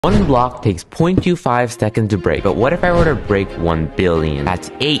One block takes 0.25 seconds to break, but what if I were to break 1 billion?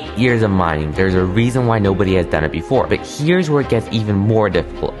 That's 8 years of mining. There's a reason why nobody has done it before. But here's where it gets even more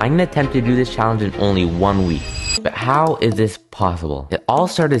difficult. I'm gonna attempt to do this challenge in only 1 week. But how is this possible? It all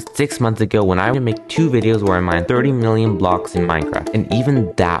started 6 months ago when I would make 2 videos where I mined 30 million blocks in Minecraft. And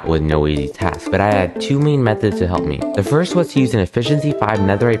even that was no easy task. But I had 2 main methods to help me. The first was to use an efficiency 5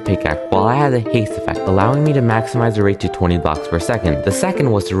 netherite pickaxe while I had a haste effect, allowing me to maximize the rate to 20 blocks per second. The second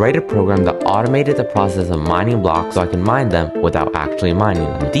was to write a program that automated the process of mining blocks so I can mine them without actually mining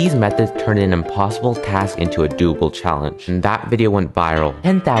them. These methods turned an impossible task into a doable challenge. And that video went viral.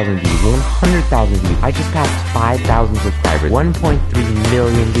 10,000 views, 100,000 views. I just passed 5,000 subscribers, 1.3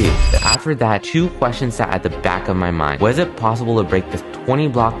 million views. After that, 2 questions sat at the back of my mind. Was it possible to break this 20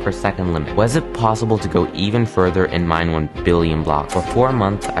 block per second limit? Was it possible to go even further and mine 1 billion blocks? For 4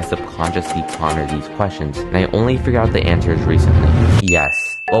 months, I subconsciously pondered these questions, and I only figured out the answers recently. Yes.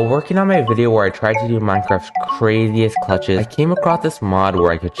 While working on my video where I tried to do Minecraft's craziest clutches, I came across this mod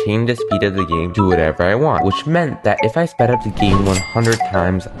where I could change the speed of the game to whatever I want, which meant that if I sped up the game 100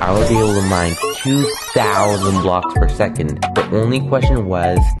 times, I would be able to mine 2,000 blocks per second. The only question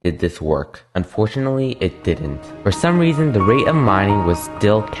was, did this work? Unfortunately, it didn't. For some reason, the rate of mining was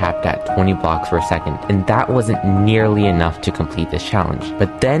still capped at 20 blocks per second, and that wasn't nearly enough to complete this challenge.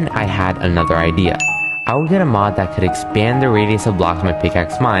 But then I had another idea. I would get a mod that could expand the radius of blocks my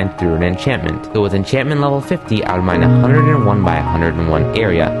pickaxe mined through an enchantment. So with enchantment level 50, I would mine 101 by 101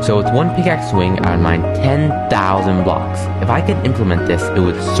 area. So with 1 pickaxe swing, I would mine 10,000 blocks. If I could implement this, it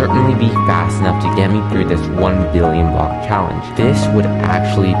would certainly be fast enough to get me through this 1 billion block challenge. This would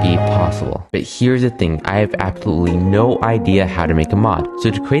actually be possible. But here's the thing, I have absolutely no idea how to make a mod. So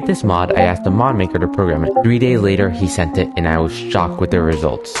to create this mod, I asked the mod maker to program it. 3 days later, he sent it, and I was shocked with the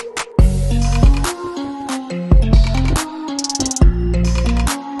results.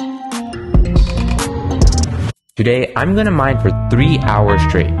 Today, I'm gonna mine for 3 hours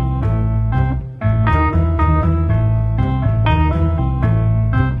straight.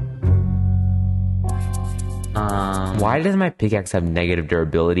 Why does my pickaxe have negative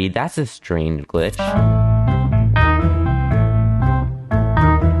durability? That's a strange glitch.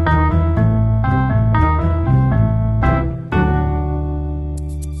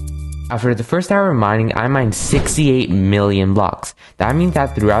 After the first hour of mining, I mined 68 million blocks. That means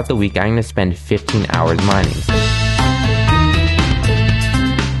that throughout the week, I'm gonna spend 15 hours mining.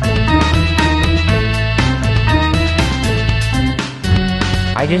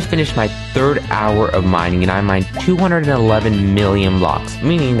 I just finished my 3rd hour of mining and I mined 211 million blocks,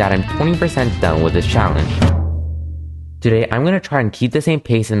 meaning that I'm 20% done with this challenge. Today, I'm gonna try and keep the same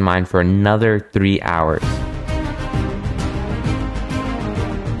pace in mind for another 3 hours.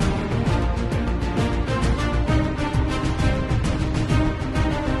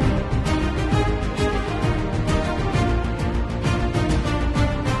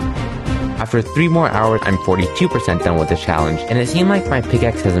 After 3 more hours, I'm 42% done with the challenge, and it seemed like my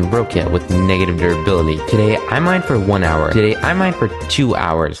pickaxe hasn't broke yet with negative durability. Today, I mined for 1 hour. Today, I mined for 2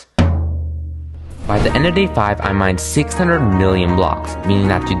 hours. By the end of day 5, I mined 600 million blocks, meaning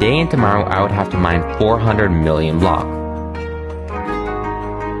that today and tomorrow, I would have to mine 400 million blocks.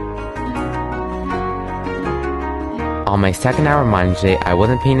 On my 2nd hour mining today, I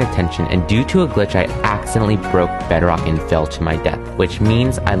wasn't paying attention, and due to a glitch, I accidentally broke bedrock and fell to my death, which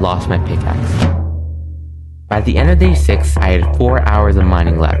means I lost my pickaxe. By the end of day 6, I had 4 hours of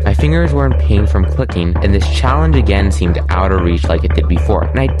mining left. My fingers were in pain from clicking, and this challenge again seemed out of reach like it did before.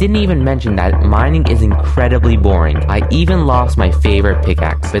 And I didn't even mention that mining is incredibly boring. I even lost my favorite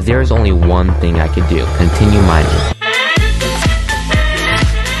pickaxe, but there is only one thing I could do: continue mining.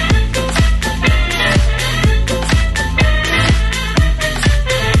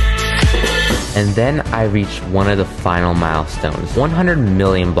 And then I reached one of the final milestones, 100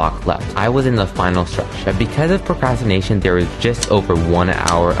 million blocks left. I was in the final stretch, but because of procrastination, there was just over 1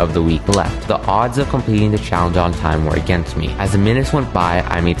 hour of the week left. The odds of completing the challenge on time were against me. As the minutes went by,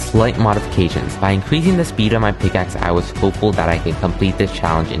 I made slight modifications. By increasing the speed of my pickaxe, I was hopeful that I could complete this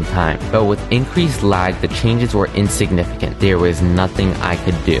challenge in time. But with increased lag, the changes were insignificant. There was nothing I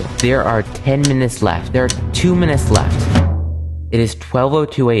could do. There are 10 minutes left. There are 2 minutes left. It is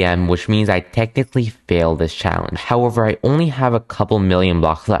 12:02 a.m., which means I technically failed this challenge. However, I only have a couple million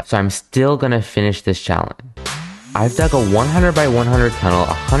blocks left, so I'm still gonna finish this challenge. I've dug a 100 by 100 tunnel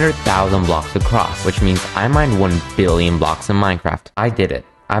 100,000 blocks across, which means I mined 1 billion blocks in Minecraft. I did it.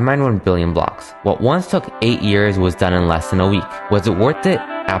 I mined 1 billion blocks. What once took 8 years was done in less than a week. Was it worth it?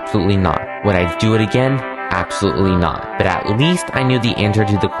 Absolutely not. Would I do it again? Absolutely not. But at least I knew the answer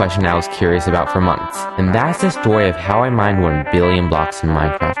to the question I was curious about for months. And that's the story of how I mined 1 billion blocks in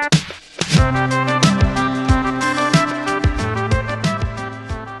Minecraft.